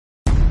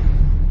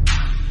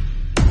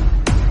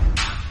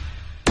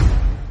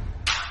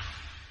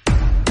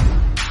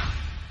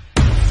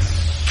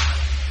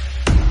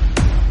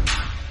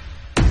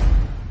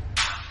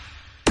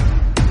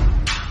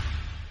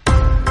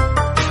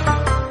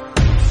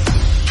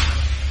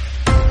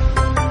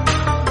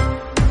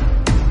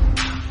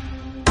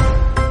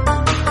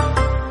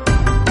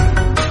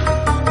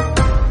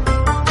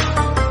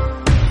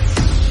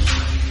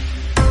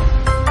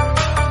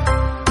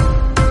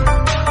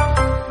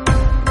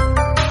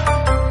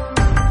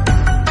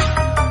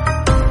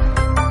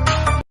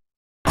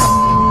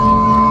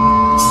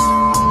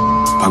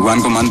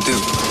भगवान को मानते हो?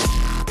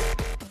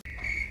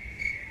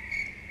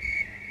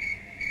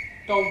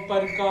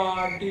 टॉपर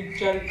का,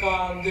 टीचर का,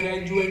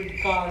 ग्रेजुएट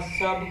का,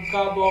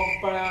 सबका बॉक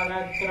पड़ा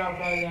है तेरा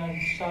प्रेजेंट,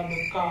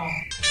 सबका।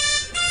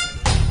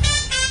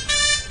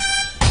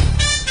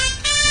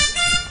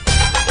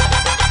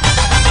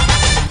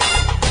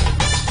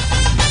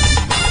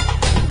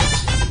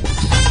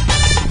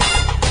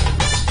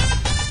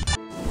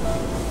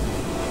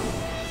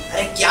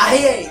 अरे क्या है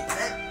ये?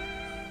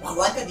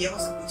 भगवान का दिया हुआ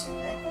सब कुछ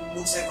है,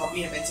 बुक्स है,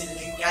 कॉपी है, पेंसिल है,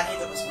 लेकिन क्या नहीं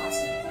तो बस मार्क्स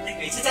है। अरे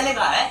कैसे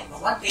चलेगा है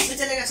भगवान, कैसे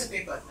चलेगा ऐसे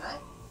पेपर है?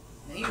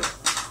 नहीं होता।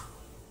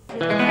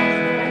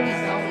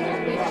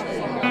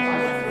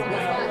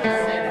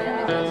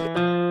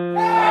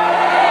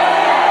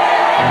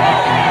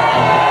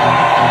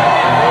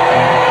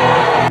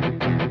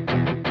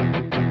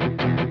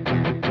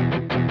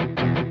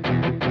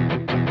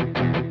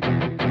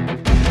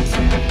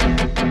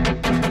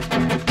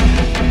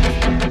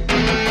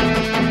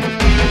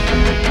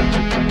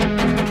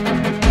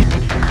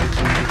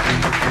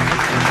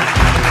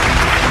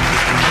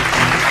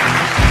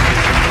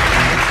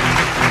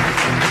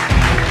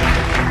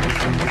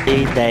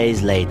 3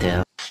 days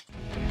later.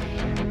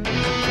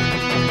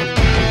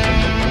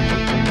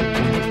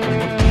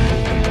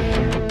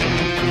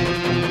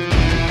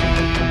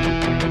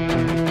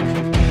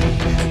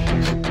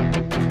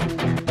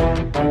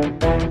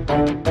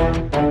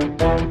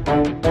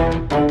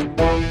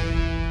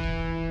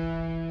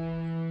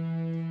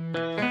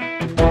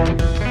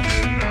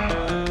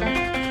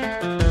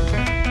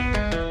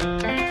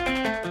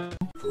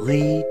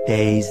 Three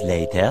days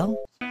later.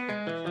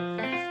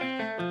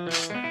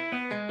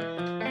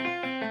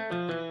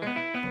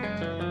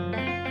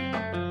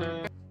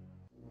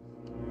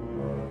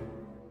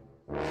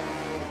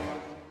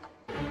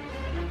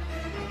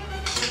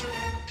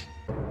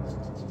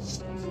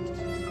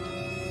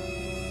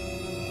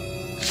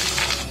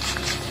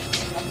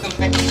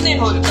 मैं इतने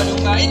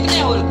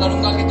होल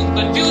करूंगा कि तुम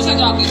कंफ्यूज हो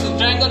जाओगे, तुम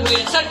ट्रायंगल हुए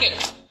सर्किल।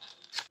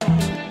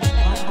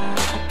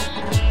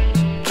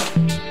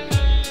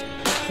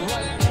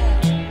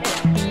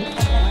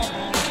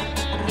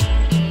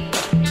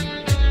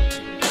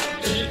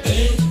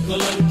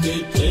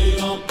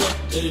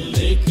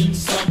 लेकिन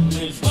सब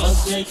में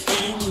बस एक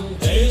ही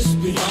देश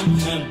भी हम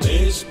हैं,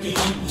 देश भी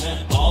हम हैं,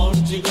 और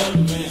जिगर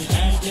में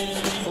है।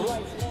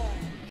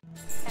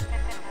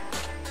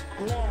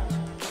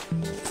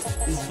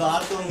 इस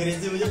बार तो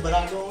अंग्रेजी मुझे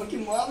बराबर होगा कि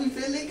माँ भी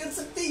फेल नहीं कर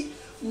सकती,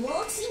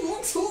 मार्क्स ही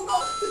मार्क्स होगा।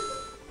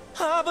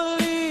 I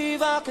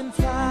believe I can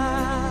fly.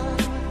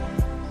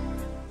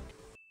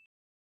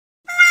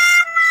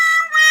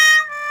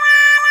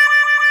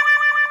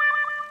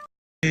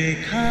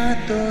 देखा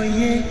तो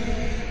ये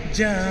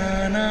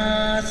जाना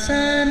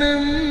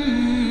सनम,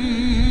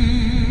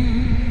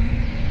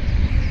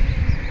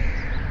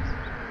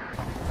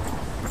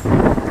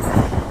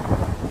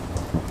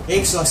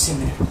 180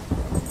 मिनट,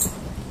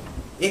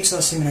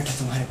 180 मिनट है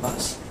तुम्हारे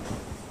पास,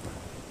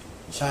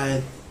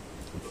 शायद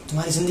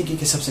तुम्हारी जिंदगी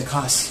के सबसे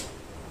खास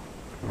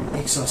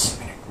 180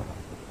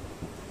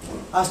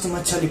 मिनट। आज तुम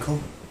अच्छा लिखो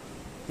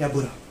या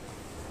बुरा,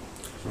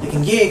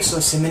 लेकिन ये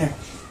 180 मिनट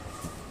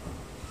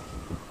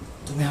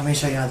तुम्हें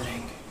हमेशा याद रहेंगे।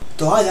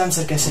 तो आज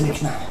आंसर कैसे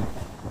लिखना है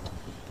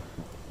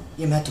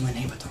ये मैं तुम्हें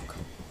नहीं बताऊंगा,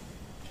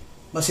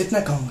 बस इतना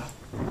कहूंगा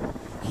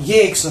कि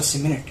ये 180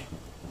 मिनट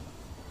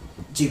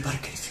जी भर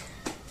के लिखो।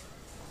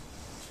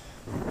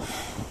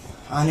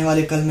 आने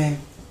वाले कल में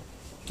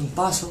तुम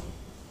पास हो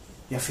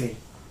या फेल,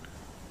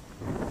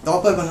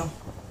 टॉपर बनो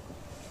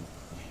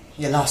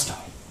या लास्ट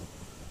आओ,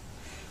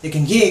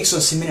 लेकिन ये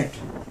 180 मिनट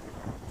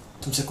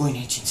तुमसे कोई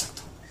नहीं छीन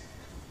सकता,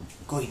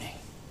 कोई नहीं।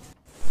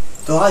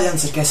 तो आज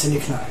आंसर कैसे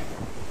लिखना है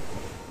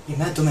ये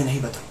मैं तुम्हें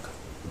नहीं बताऊंगा,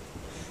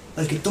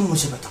 बल्कि तुम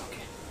मुझे बताओगे,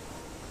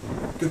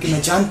 क्योंकि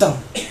मैं जानता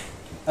हूं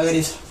अगर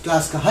इस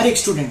क्लास का हर एक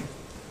स्टूडेंट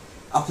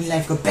अपनी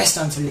लाइफ का बेस्ट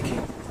आंसर लिखे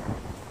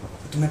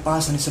तो तुम्हें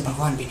पास होने से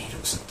भगवान भी नहीं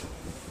रोक सकता।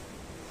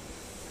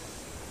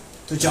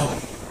 तो जाओ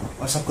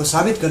और सबको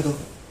साबित कर दो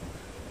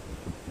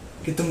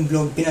कि तुम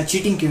लोग बिना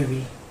चीटिंग के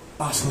भी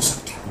पास हो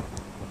सकते हो।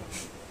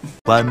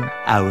 1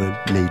 hour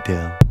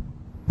later.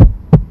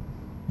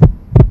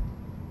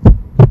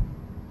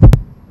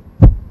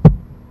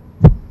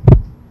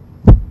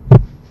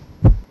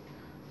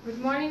 गुड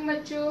मॉर्निंग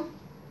बच्चों।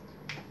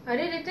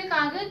 अरे ऋतिक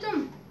आ गए तुम?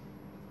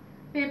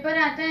 पेपर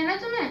आता है ना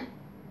तुम्हें?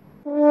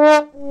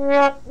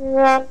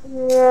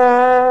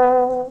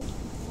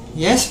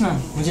 यस मैम,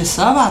 मुझे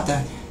सब आता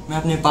है, मैं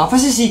अपने पापा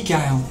से सीख के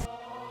आया हूँ।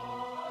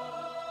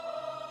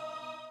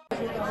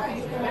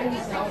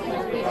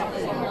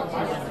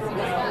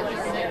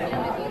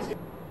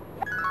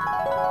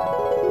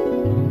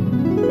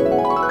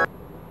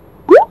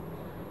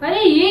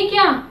 अरे ये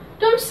क्या,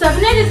 तुम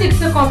सबने ऋतिक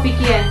से कॉपी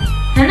किया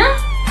है ना?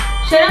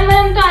 शर्म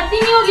वरम तो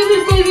आती नहीं होगी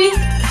बिल्कुल भी।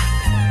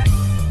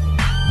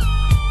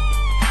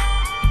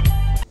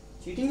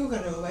 चीटिंग क्यों कर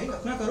रहे हो भाई,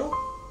 अपना करो।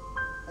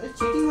 अरे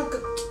चीटिंग मत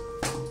कर।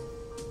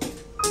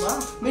 माँ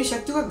मेरी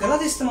शक्तियों का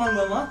गलत इस्तेमाल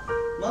हुआ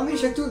माँ, मेरी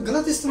शक्तियों का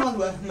गलत इस्तेमाल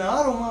हुआ है। मैं आ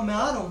रहा हूँ माँ, मैं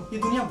आ रहा हूँ, ये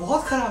दुनिया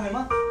बहुत खराब है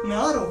माँ, मैं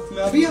आ रहा हूँ,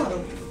 मैं अभी आ रहा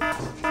हूँ।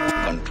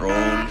 Control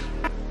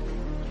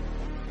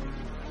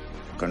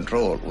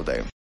control,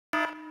 Uday.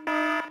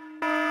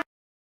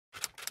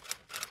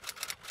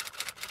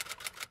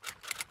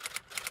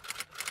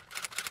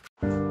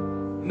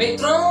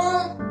 मित्रों,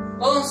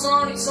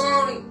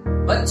 सॉरी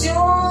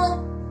बच्चों,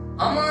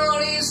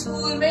 हमारे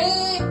स्कूल में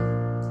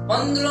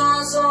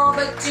 1500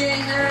 बच्चे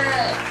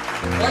हैं।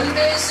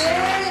 उनमें से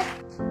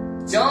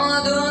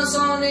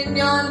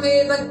 1499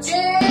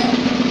 बच्चे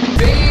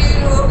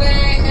फेल हो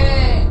गए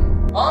हैं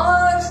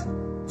और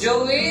जो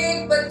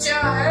एक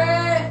बच्चा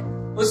है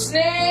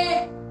उसने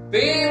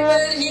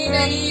पेपर ही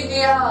नहीं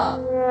दिया।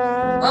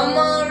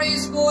 हमारे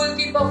स्कूल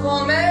की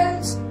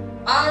परफॉर्मेंस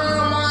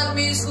आम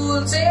आदमी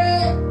स्कूल से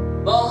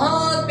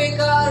बहुत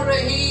बेकार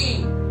रही,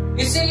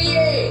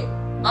 इसलिए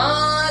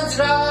आज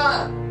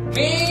रात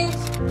means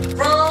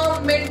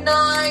from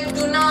midnight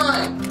to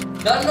night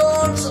the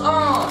notes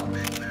on.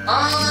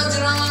 आज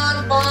रात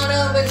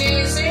 12 बजे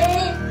से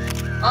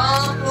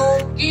आप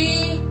लोग की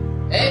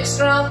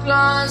एक्स्ट्रा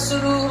क्लास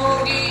शुरू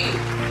होगी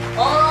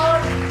और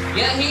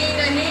यही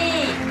नहीं,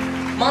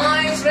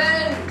 my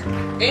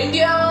friend,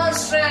 India's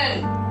friend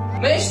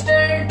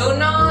mister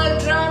Donald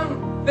Trump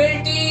will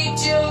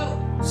teach you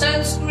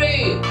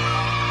Sanskrit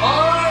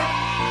और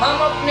हम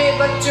अपने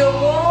बच्चों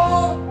को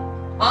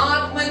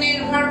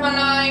आत्मनिर्भर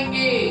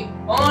बनाएंगे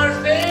और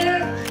फिर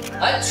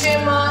अच्छे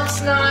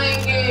मार्क्स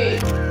लाएंगे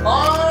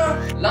और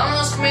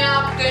लास्ट में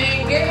आप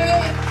कहेंगे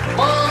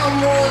वाह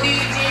मोदी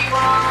जी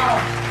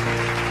वाह।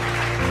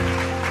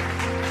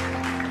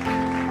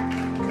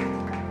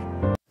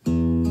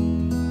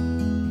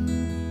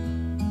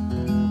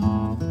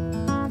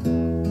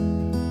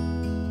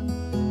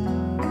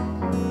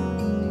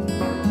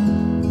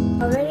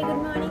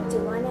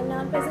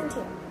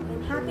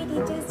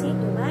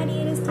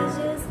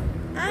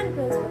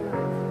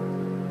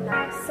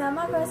 Some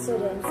of our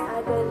students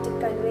are going to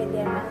convey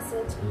their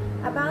message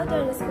about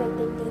our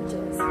respected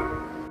teachers.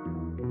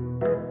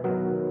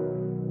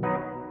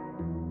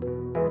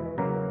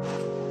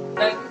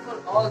 Thank you for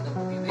all the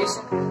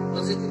motivation and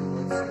positive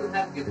words you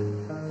have given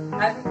me.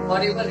 I will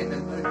forever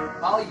remember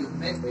how you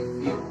made me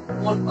feel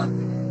more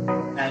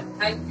confident. And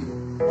thank you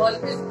for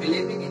always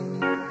believing in me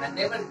and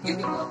never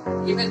giving up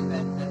even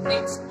when the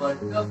things were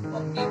tough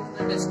for me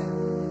to understand.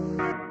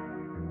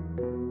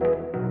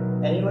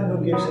 Anyone who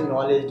gives you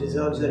knowledge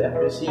deserves your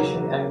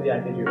appreciation and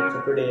gratitude.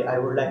 So today I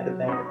would like to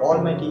thank all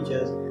my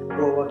teachers who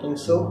are working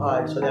so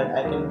hard so that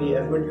I can be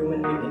a good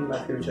human being in my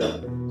future.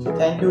 So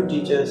thank you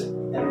teachers,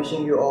 and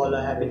wishing you all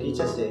a happy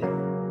Teachers Day.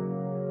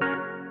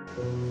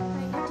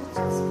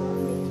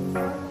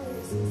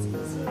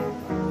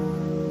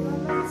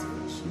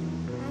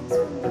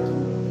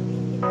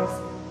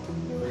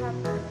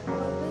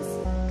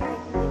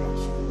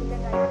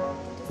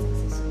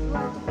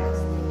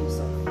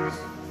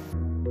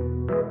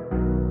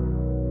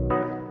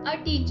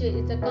 Teacher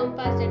is a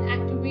compass that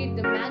activates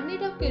the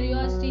magnet of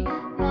curiosity,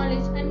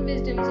 knowledge and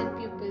wisdoms in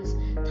pupils.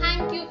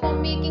 Thank you for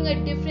making a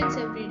difference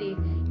every day.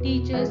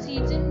 Teacher,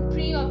 season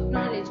tree of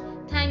knowledge.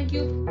 Thank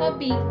you for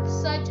being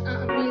such an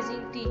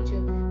amazing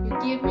teacher. You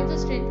gave me the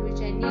strength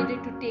which I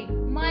needed to take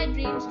my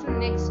dreams to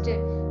next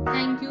step.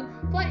 Thank you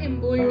for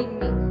emboldening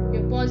me.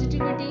 Your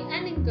positivity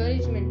and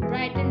encouragement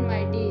brightened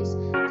my days.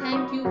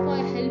 Thank you for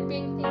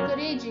helping,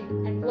 encouraging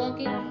and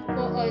working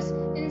for us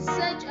in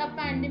such a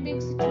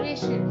pandemic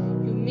situation.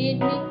 You made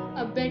me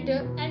a better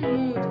and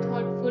more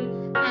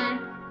thoughtful and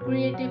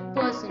creative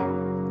person.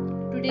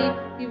 Today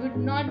we would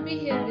not be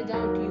here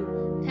without you.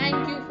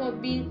 Thank you for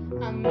being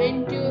a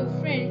mentor,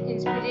 friend,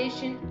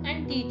 inspiration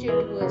and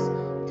teacher to us.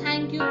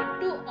 Thank you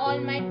to all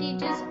my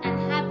teachers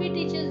and happy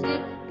Teachers Day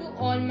to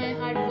all my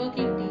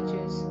hardworking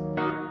teachers.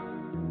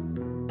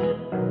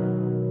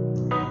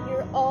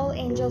 You're all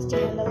angels to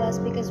handle us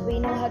because we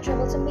know how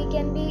troublesome we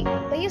can be,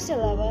 but you still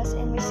love us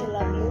and we still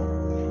love you.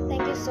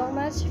 Thank you so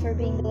much for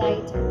being the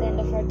light at the end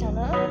of our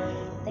tunnel.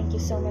 Thank you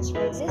so much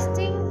for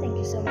existing. Thank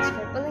you so much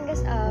for pulling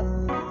us up.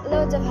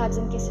 Loads of hugs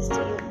and kisses to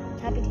you.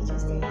 Happy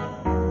Teachers Day.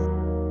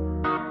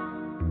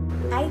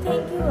 I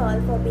thank you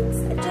all for being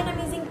such an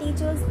amazing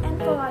teachers and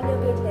for all your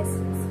great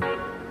lessons.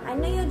 I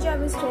know your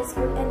job is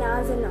stressful and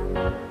hours are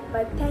long,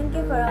 but thank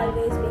you for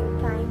always being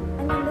kind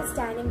and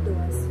understanding to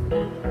us.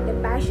 The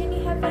passion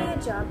you have for your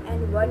job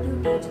and what you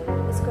teach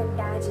is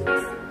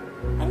contagious.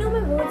 I know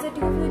my words are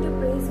too few to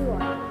praise you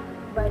all,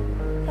 but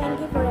thank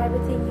you for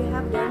everything you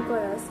have done for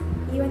us,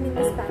 even in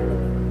this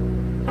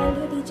pandemic. Thank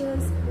you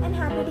teachers and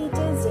happy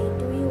Teachers Day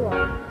to you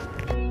all.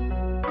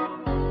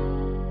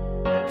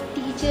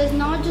 Teachers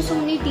not just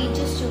only teach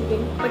a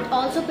student, but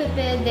also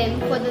prepare them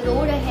for the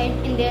road ahead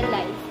in their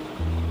life.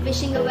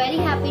 Wishing a very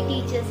happy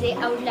Teachers Day,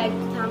 I would like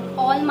to thank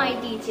all my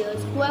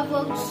teachers who have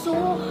worked so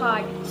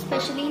hard,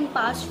 especially in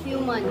past few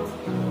months,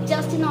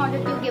 just in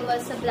order to give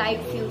us a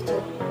bright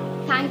future.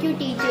 Thank you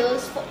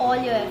teachers for all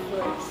your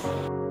efforts.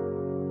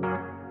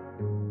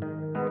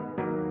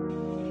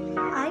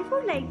 I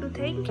would like to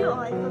thank you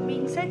all for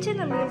being such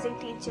an amazing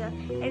teacher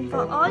and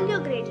for all your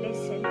great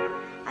lessons.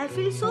 I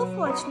feel so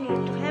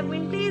fortunate to have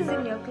been placed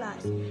in your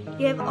class.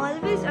 You have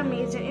always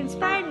amazed and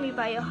inspired me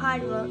by your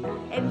hard work,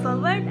 and for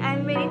what I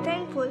am very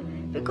thankful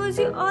because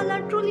you all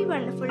are truly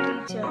wonderful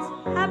teachers.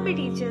 Happy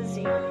Teachers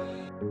Day.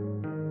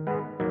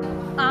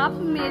 आप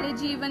मेरे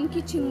जीवन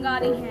की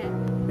चिंगारी हैं,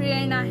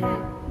 प्रेरणा है,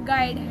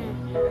 guide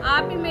हैं।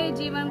 आप ही मेरे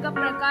जीवन का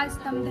प्रकाश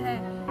स्तंभ है।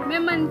 मैं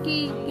मन की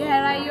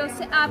गहराइयों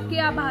से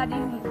आपके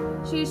आभारी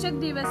हूँ।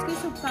 शीर्षक दिवस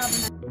की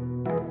शुभकामनाएं।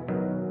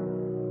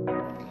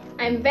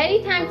 I am very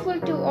thankful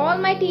to all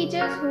my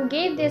teachers who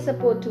gave their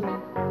support to me.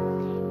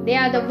 They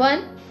are the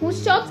one who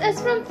stops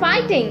us from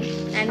fighting,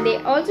 and they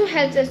also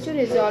helps us to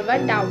resolve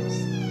our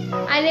doubts.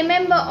 I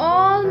remember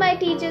all my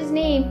teachers'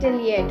 names till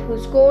yet, who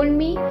scold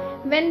me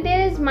when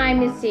there is my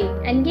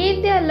mistake and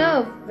gave their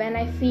love when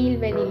I feel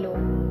very low.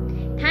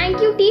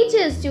 Thank you,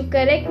 teachers, to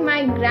correct my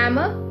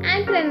grammar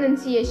and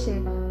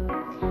pronunciation.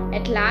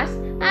 At last,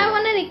 I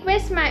want to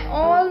request my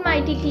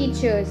almighty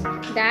teachers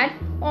that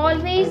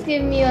always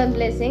give me your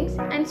blessings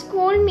and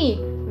scold me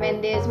when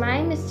there is my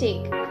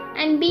mistake,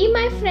 and be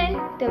my friend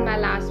till my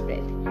last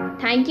breath.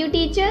 Thank you,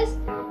 teachers,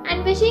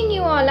 and wishing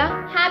you all a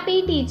happy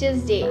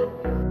Teachers' Day.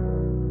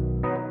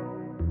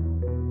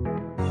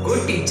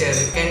 Good teacher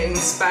can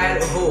inspire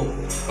hope,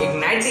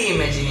 ignite the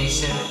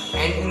imagination,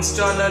 and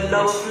install a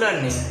love of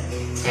learning.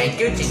 Thank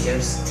you,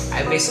 teachers.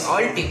 I wish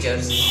all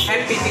teachers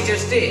happy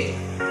Teachers' Day.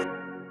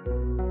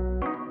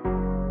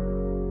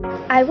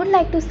 I would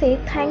like to say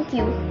thank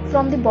you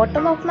from the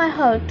bottom of my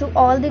heart to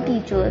all the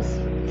teachers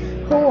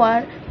who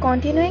are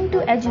continuing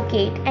to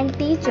educate and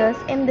teach us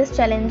in this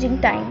challenging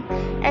time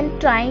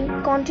and trying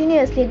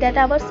continuously that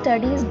our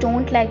studies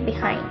don't lag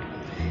behind.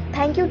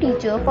 Thank you,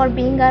 teacher, for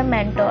being our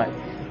mentor.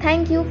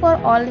 Thank you for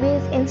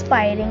always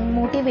inspiring,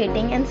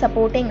 motivating and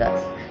supporting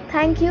us.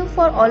 Thank you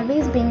for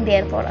always being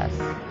there for us.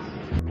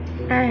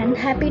 And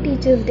happy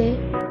Teachers' Day.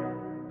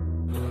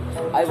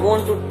 I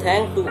want to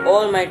thank to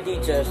all my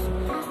teachers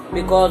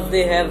because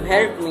they have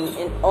helped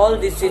me in all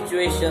these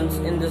situations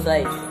in this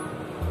life.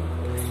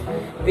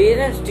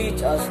 Parents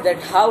teach us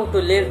that how to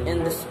live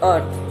in this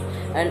earth,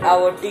 and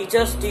our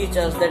teachers teach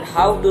us that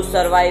how to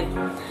survive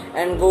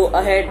and go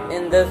ahead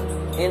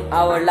in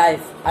our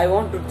life. I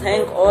want to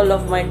thank all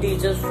of my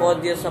teachers for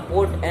their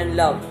support and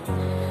love.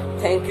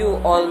 Thank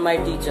you all my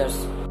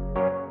teachers.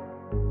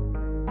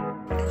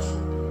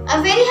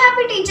 A very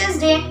happy Teachers'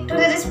 Day to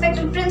the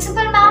respected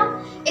principal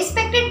ma'am,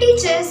 respected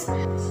teachers.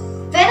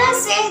 When I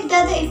say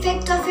that the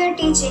effect of your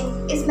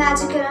teaching is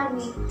magical on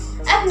me,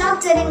 I'm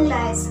not telling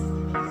lies.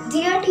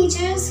 Dear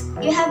teachers,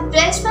 you have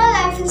blessed my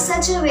life in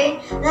such a way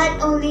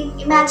that only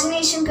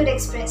imagination could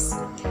express.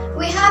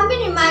 We have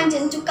been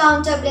reminded to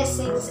count our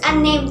blessings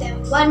and name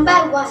them one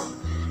by one.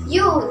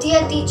 You,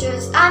 dear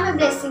teachers, are my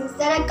blessings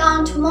that I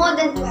count more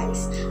than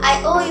twice.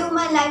 I owe you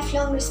my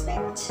lifelong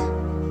respect.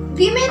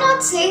 We may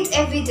not say it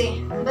every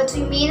day, but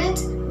we mean it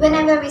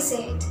whenever we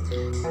say it.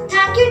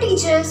 Thank you,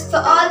 teachers, for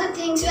all the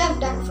things you have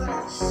done for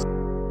us.